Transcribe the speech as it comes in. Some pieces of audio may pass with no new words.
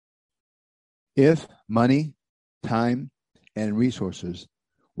If money, time, and resources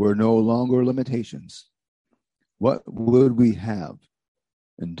were no longer limitations, what would we have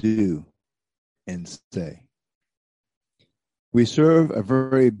and do and say? We serve a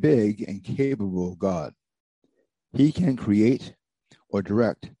very big and capable God. He can create or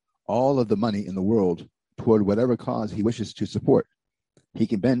direct all of the money in the world toward whatever cause he wishes to support. He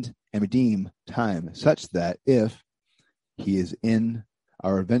can bend and redeem time such that if he is in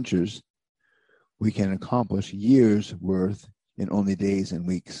our ventures, we can accomplish years' worth in only days and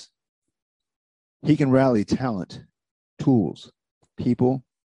weeks. He can rally talent, tools, people,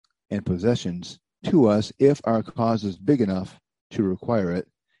 and possessions to us if our cause is big enough to require it,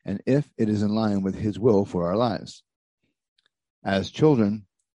 and if it is in line with his will for our lives. As children,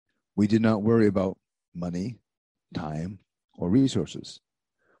 we did not worry about money, time, or resources.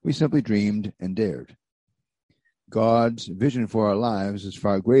 We simply dreamed and dared. God's vision for our lives is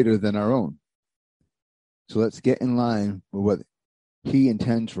far greater than our own. So let's get in line with what he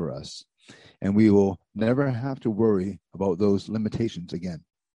intends for us, and we will never have to worry about those limitations again.